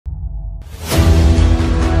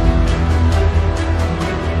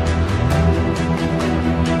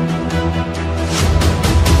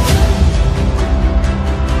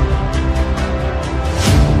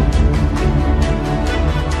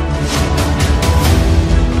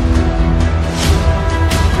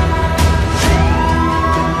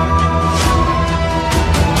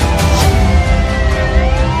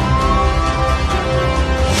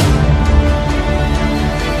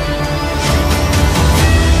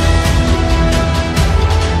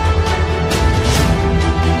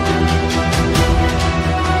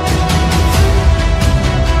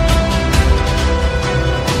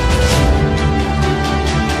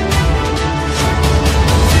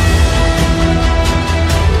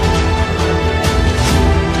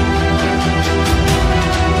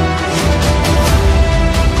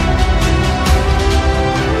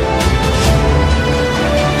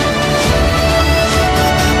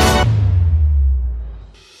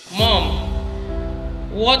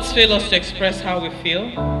Words fail us to express how we feel,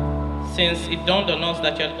 since it dawned on us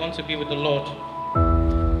that you had gone to be with the Lord.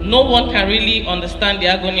 No one can really understand the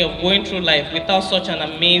agony of going through life without such an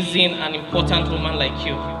amazing and important woman like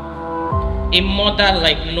you. A mother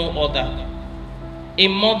like no other. A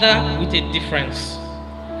mother with a difference.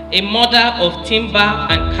 A mother of timber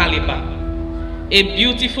and caliber. A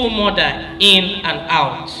beautiful mother in and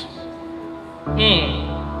out.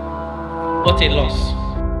 What a loss.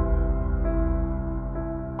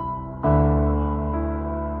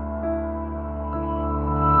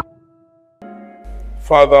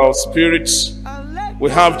 Father of spirits, we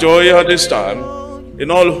have joy at this time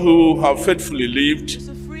in all who have faithfully lived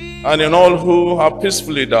and in all who have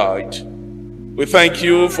peacefully died. We thank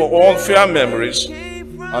you for all fair memories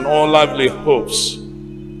and all lively hopes,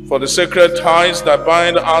 for the sacred ties that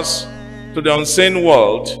bind us to the unseen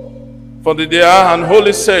world, for the dear and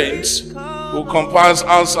holy saints who comprise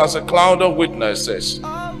us as a cloud of witnesses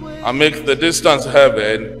and make the distant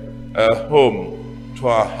heaven a home to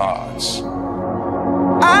our hearts.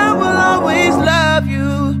 I will always love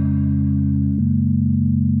you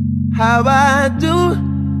how I do.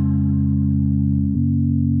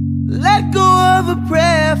 Let go of a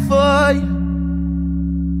prayer for you,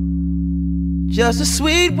 just a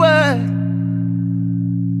sweet word.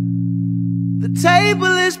 The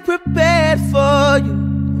table is prepared for you.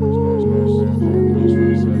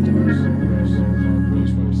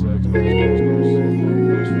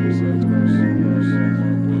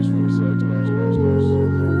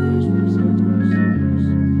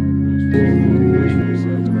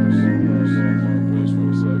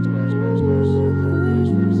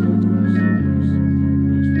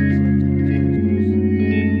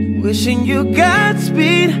 Wishing you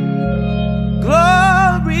Godspeed,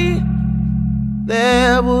 glory.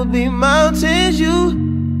 There will be mountains you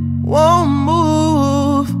won't move.